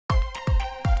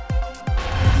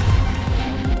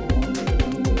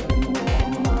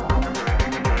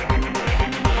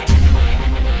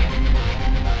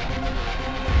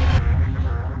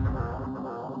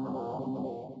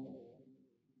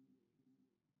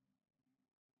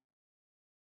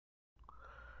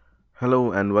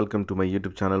Hello and welcome to my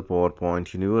YouTube channel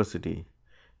PowerPoint University.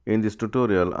 In this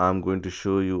tutorial, I'm going to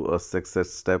show you a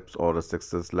success steps or a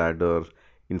success ladder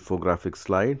infographic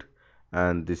slide,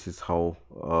 and this is how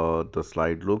the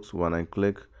slide looks. When I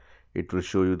click, it will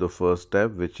show you the first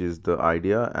step, which is the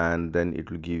idea, and then it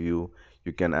will give you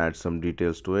can add some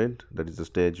details to it. That is the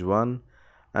stage 1,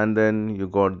 and then you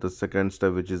got the second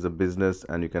step, which is the business,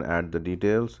 and you can add the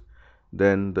details.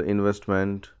 Then the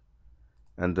investment,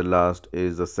 and the last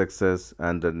is the success,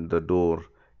 and then the door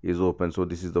is open. So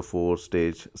this is the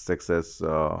 4-stage success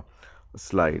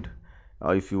slide.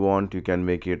 If you want, you can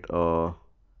make it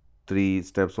 3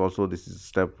 steps also. This is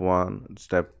step 1,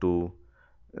 step 2,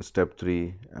 step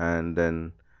 3, and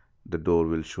then the door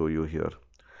will show you here.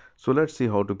 So let's see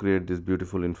how to create this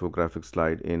beautiful infographic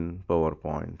slide in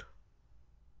PowerPoint.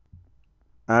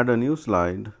 Add a new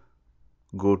slide,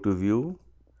 go to view,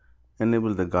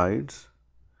 enable the guides,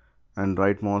 and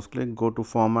right mouse click, go to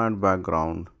format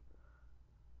background,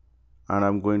 and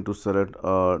I'm going to select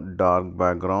a dark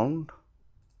background,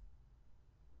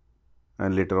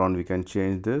 and later on we can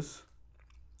change this.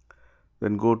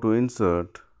 Then go to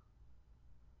insert,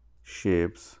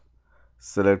 shapes,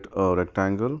 select a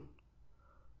rectangle,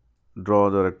 draw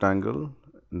the rectangle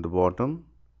in the bottom,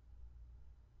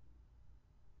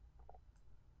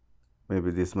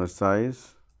 maybe this much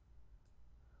size,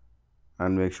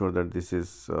 and make sure that this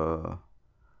is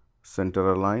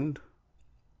center aligned,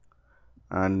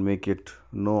 and make it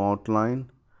no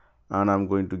outline, and I'm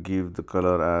going to give the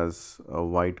color as a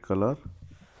white color,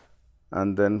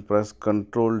 and then press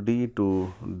Ctrl D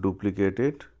to duplicate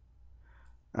it,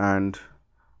 and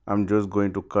I'm just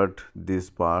going to cut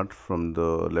this part from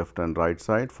the left and right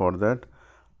side. For that,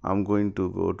 I'm going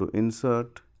to go to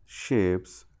insert,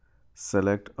 shapes,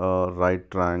 select a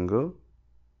right triangle,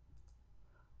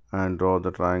 and draw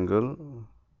the triangle.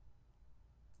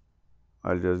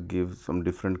 I'll just give some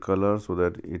different color so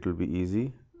that it will be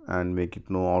easy, and make it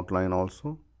no outline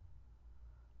also.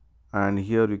 And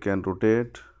here you can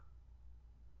rotate,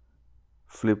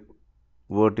 flip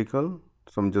vertical.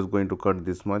 So I'm just going to cut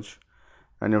this much,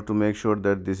 and you have to make sure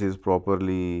that this is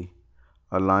properly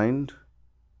aligned.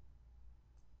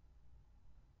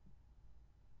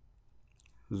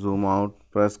 Zoom out,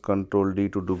 press Ctrl D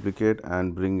to duplicate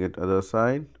and bring it other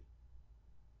side,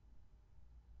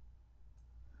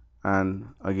 and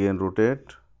again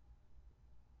rotate.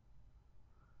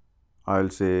 I'll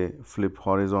say flip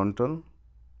horizontal,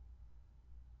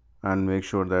 and make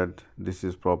sure that this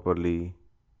is properly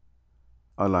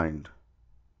aligned.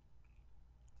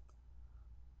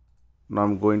 Now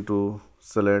I'm going to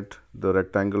select the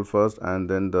rectangle first and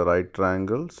then the right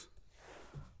triangles.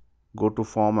 Go to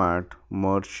format,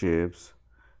 merge shapes.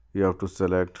 You have to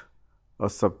select a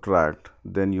subtract,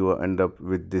 then you end up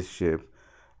with this shape.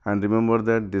 And remember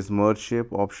that this merge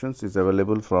shape options is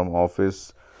available from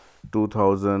Office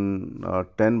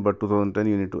 2010, but 2010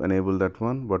 you need to enable that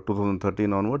one, but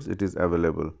 2013 onwards it is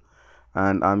available,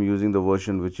 and I'm using the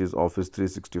version which is Office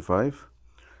 365.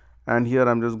 And here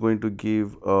I'm just going to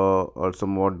give a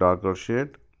somewhat darker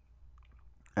shade,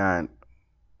 and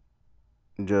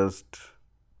just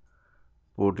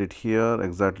put it here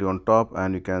exactly on top,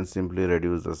 and you can simply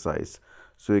reduce the size.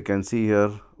 So you can see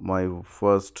here my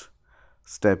first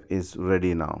step is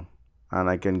ready now, and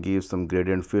I can give some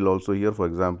gradient fill also here. For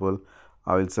example,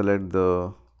 I will select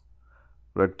the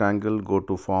rectangle, go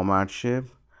to format shape,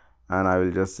 and I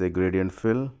will just say gradient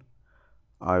fill.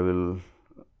 I will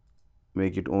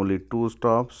make it only 2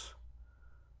 stops.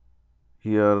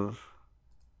 Here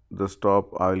the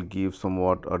stop I will give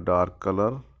somewhat a dark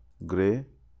color, gray,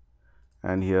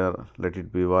 and here let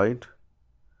it be white,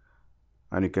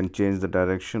 and you can change the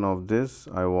direction of this.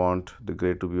 I want the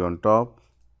gray to be on top,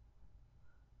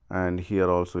 and here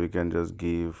also you can just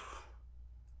give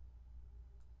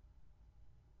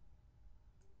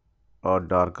a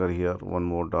darker here, one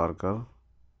more darker.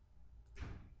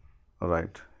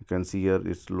 Right, you can see here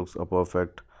it looks a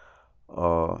perfect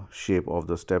shape of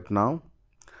the step now.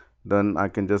 Then I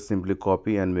can just simply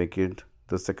copy and make it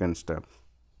the second step.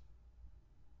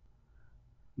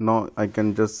 Now I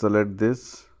can just select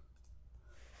this,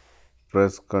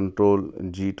 press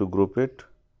Ctrl G to group it,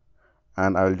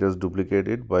 and I will just duplicate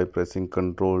it by pressing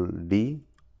Ctrl D,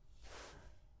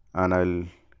 and I'll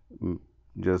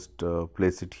just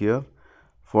place it here.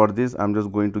 For this, I'm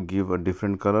just going to give a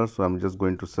different color, so I'm just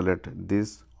going to select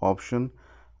this option,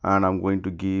 and I'm going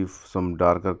to give some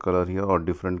darker color here or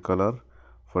different color,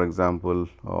 for example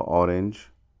orange.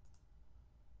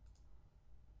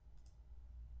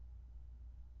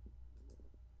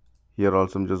 Here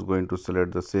also I'm just going to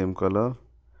select the same color,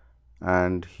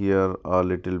 and here a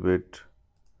little bit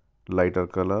lighter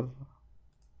color.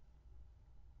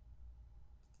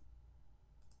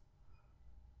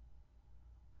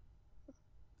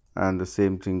 and the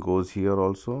same thing goes here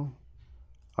also.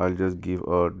 I'll just give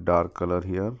a dark color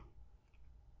here,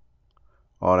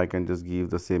 or I can just give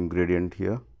the same gradient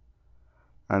here,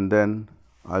 and then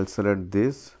I'll select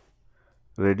this,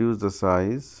 reduce the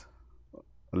size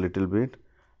a little bit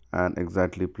and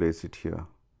exactly place it here.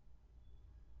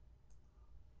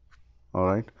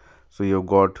 Alright, so you've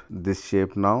got this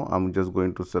shape now. I'm just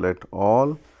going to select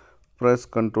all, press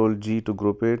Ctrl G to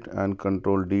group it and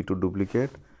Ctrl D to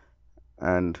duplicate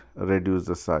and reduce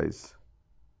the size.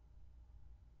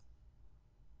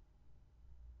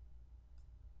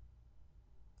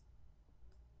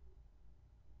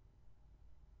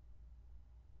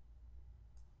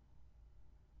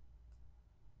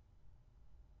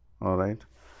 Alright,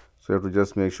 so you have to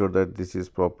just make sure that this is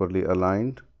properly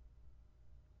aligned,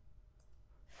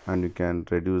 and you can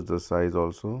reduce the size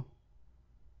also.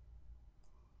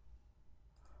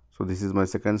 So this is my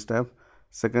second step.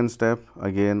 Second step,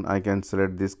 again I can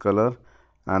select this color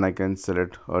and I can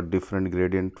select a different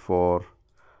gradient. For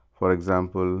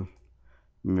example,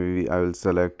 maybe I will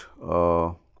select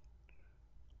a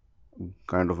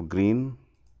kind of green,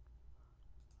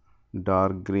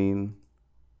 dark green,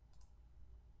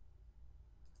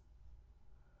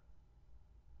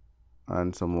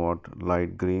 and somewhat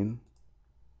light green.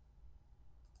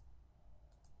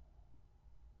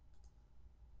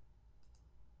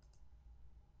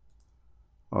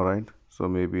 Alright, so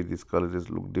maybe these colors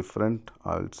look different.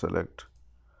 I'll select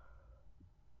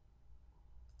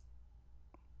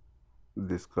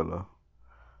this color.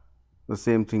 The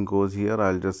same thing goes here.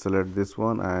 I'll just select this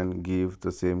one and give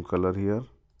the same color here.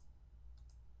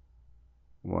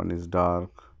 One is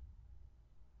dark,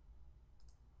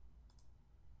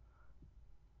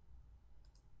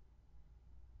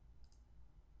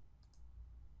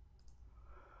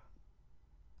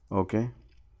 okay,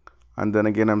 and then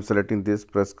again I'm selecting this,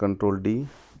 press Ctrl D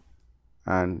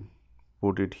and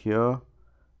put it here.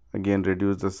 Again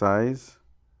reduce the size.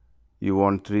 You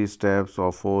want 3 steps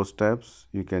or 4 steps,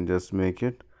 you can just make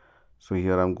it. So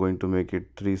here I'm going to make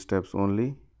it 3 steps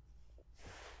only.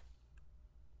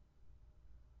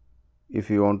 If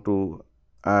you want to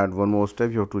add one more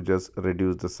step, you have to just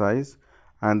reduce the size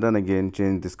and then again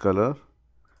change this color.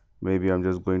 Maybe I'm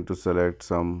just going to select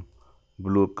some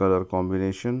blue color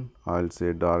combination. I'll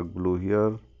say dark blue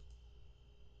here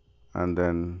and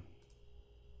then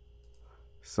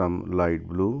some light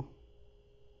blue,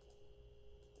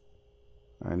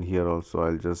 and here also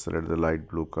I'll just select the light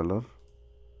blue color,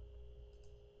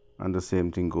 and the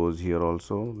same thing goes here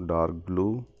also, dark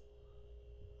blue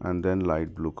and then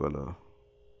light blue color.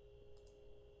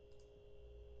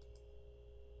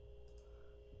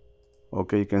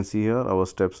 Okay, you can see here our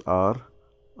steps are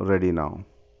ready now.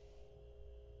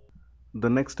 The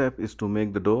next step is to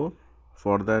make the door.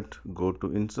 For that, go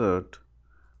to Insert,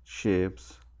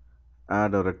 Shapes,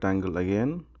 add a rectangle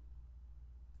again,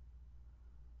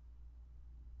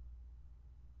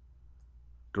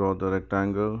 draw the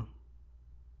rectangle,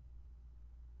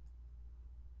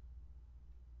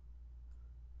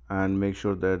 and make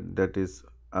sure that that is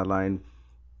aligned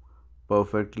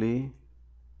perfectly.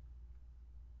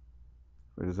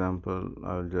 For example,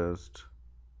 I'll just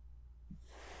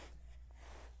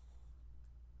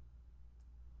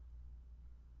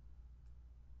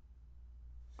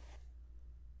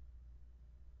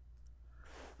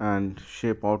and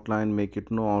shape outline, make it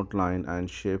no outline, and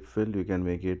shape fill, you can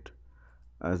make it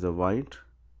as a white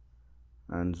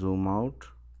and zoom out,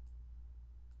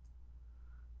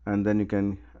 and then you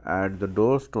can add the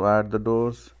doors. To add the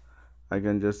doors, I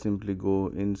can just simply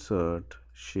go Insert,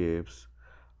 Shapes.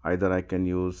 Either I can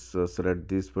use select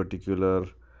this particular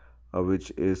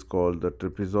which is called the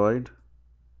trapezoid.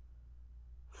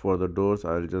 For the doors,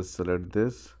 I'll just select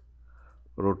this,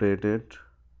 rotate it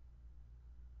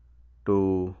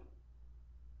to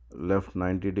left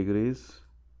 90 degrees.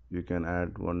 You can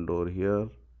add one door here.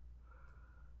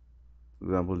 For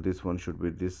example, this one should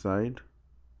be this side,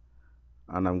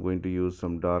 and I'm going to use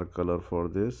some dark color for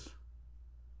this.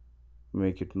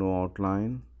 Make it no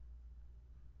outline.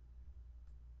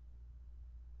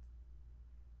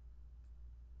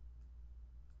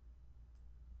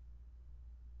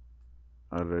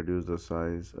 I'll reduce the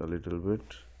size a little bit.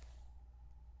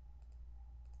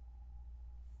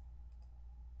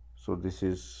 So this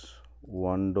is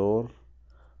one door.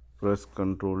 Press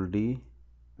Ctrl D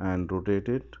and rotate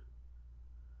it.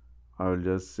 I will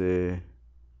just say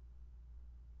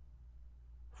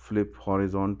flip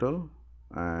horizontal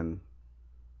and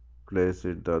place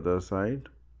it the other side.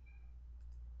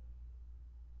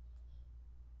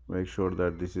 Make sure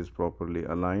that this is properly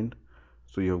aligned.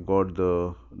 So you have got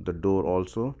the door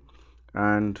also,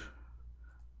 and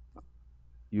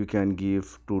you can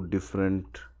give two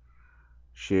different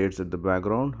shades at the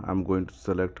background. I'm going to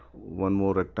select one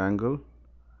more rectangle,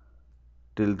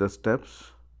 till the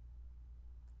steps,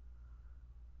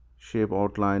 shape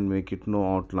outline, make it no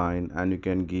outline, and you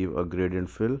can give a gradient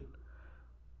fill.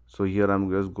 So here I'm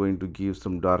just going to give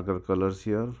some darker colors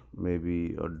here,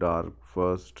 maybe a dark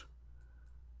first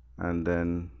and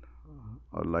then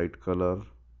a light color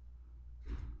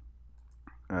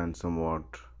and somewhat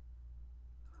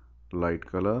light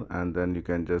color, and then you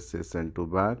can just say send to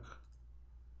back,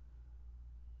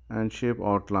 and shape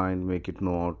outline, make it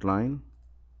no outline.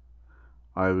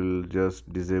 I will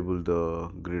just disable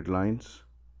the grid lines,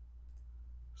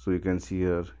 so you can see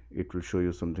here it will show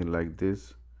you something like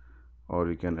this, or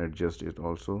you can adjust it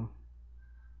also.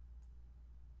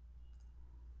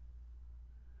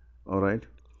 Alright,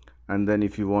 and then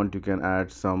if you want you can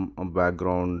add some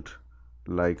background,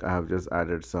 like I have just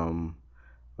added some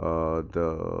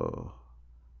the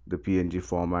PNG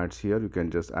formats here. You can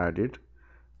just add it.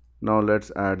 Now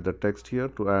let's add the text here.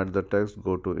 To add the text,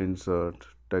 go to insert,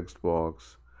 text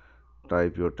box,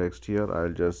 type your text here.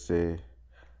 I'll just say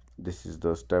this is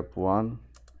the step 1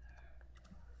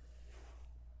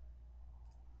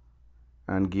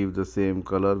 and give the same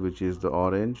color, which is the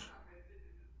orange.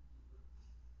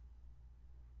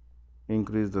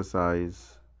 Increase the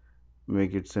size,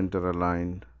 make it center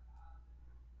aligned,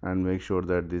 and make sure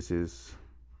that this is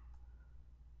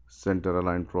center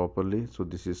aligned properly. So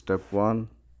this is step 1.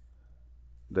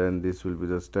 Then this will be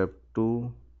the step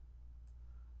 2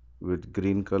 with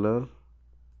green color.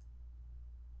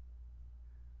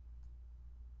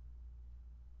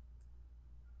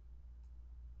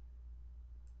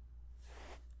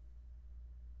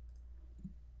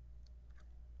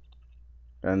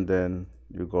 And then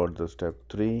you got the step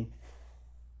 3.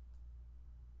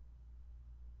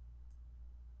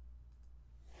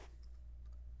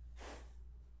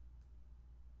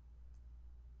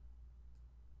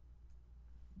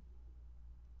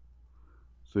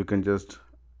 So you can just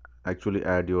actually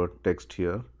add your text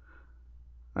here,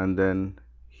 and then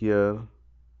here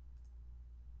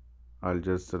I'll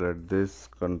just select this,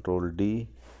 Control D,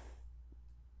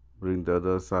 bring the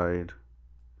other side,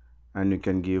 and you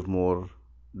can give more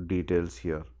details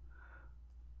here.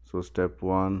 So step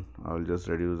 1, I'll just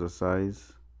reduce the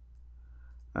size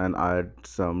and add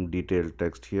some detailed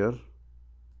text here.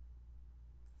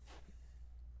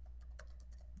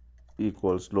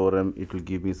 Equals lorem, it will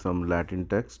give me some Latin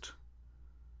text.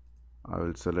 I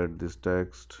will select this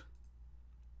text,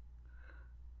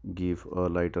 give a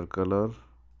lighter color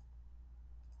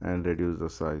and reduce the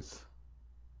size.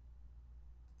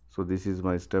 So this is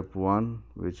my step 1,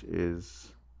 which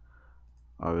is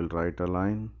I will right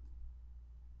align.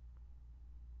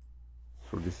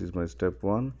 So this is my step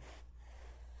 1.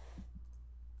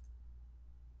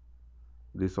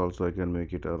 This also I can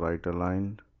make it a right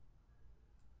aligned.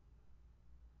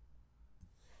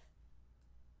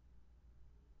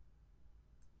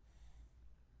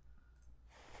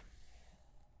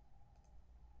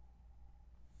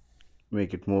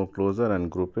 Make it more closer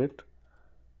and group it,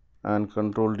 and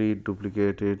Control D,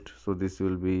 duplicate it. So this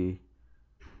will be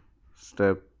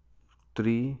step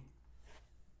 3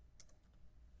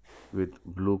 with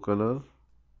blue color,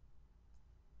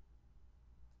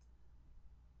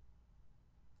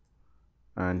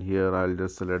 and here I'll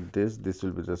just select this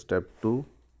will be the step 2,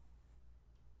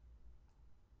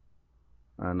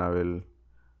 and I will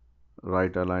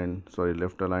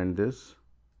left align this,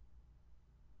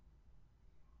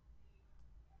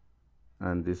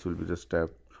 and this will be the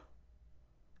step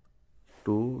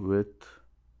 2 with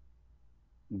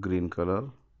green color.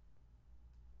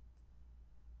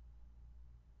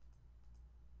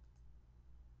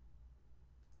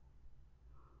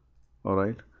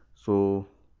 Alright, so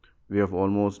we have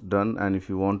almost done, and if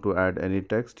you want to add any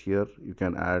text here, you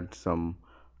can add some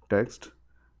text.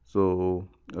 So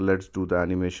let's do the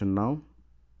animation now.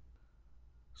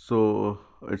 So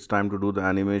it's time to do the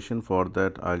animation. For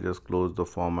that, I'll just close the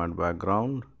format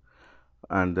background,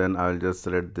 and then I'll just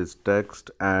select this text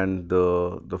and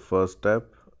the first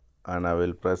step, and I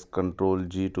will press Ctrl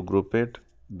G to group it.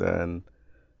 Then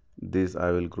this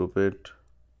I will group it,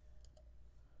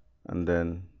 and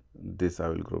then this I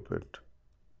will group it.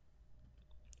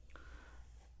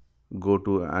 Go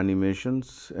to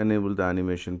animations, enable the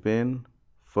animation pane.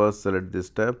 First select this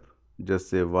step, just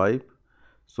say wipe.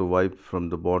 So wipe from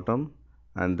the bottom,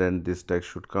 and then this text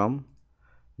should come.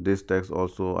 This text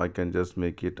also I can just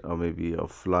make it maybe a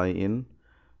fly in.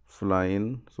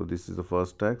 So this is the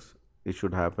first text. It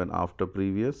should happen after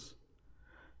previous.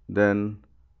 Then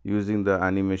using the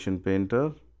animation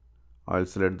painter, I'll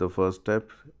select the first step,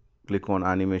 click on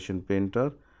animation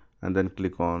painter, and then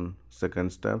click on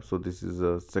second step. So this is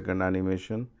a second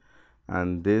animation,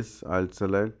 and this I'll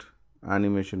select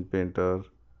animation painter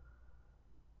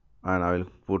and I will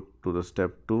put to the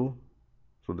step 2.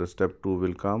 So the step 2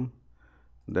 will come,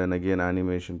 then again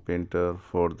animation painter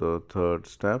for the third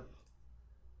step,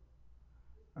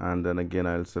 and then again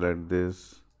I'll select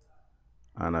this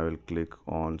and I will click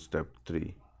on step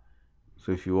 3.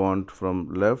 So if you want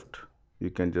from left, you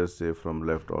can just say from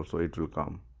left also, it will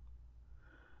come.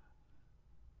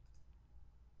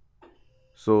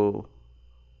 So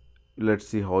let's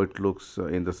see how it looks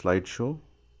in the slideshow.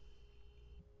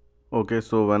 Okay,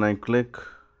 so when I click,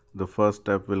 the first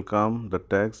step will come, the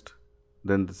text,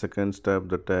 then the second step,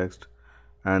 the text,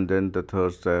 and then the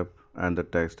third step and the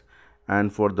text.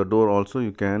 And for the door also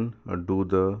you can do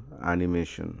the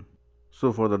animation.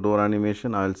 So for the door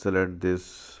animation, I'll select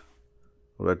this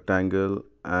rectangle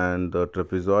and the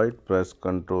trapezoid, press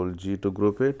Ctrl G to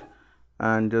group it,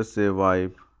 and just say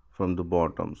wipe from the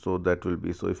bottom. So that will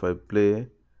be, so if I play,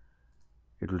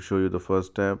 it will show you the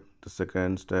first step, the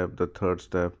second step, the third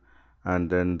step, and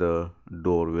then the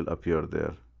door will appear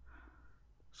there.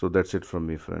 So that's it from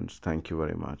me, friends. Thank you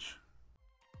very much.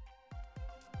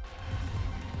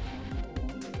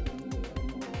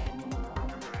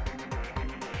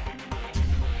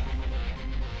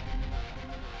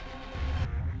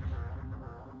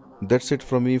 That's it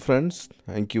from me, friends.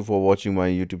 Thank you for watching my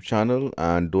YouTube channel,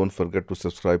 and don't forget to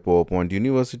subscribe PowerPoint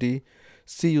University.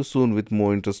 See you soon with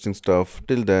more interesting stuff.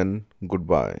 Till then,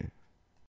 goodbye.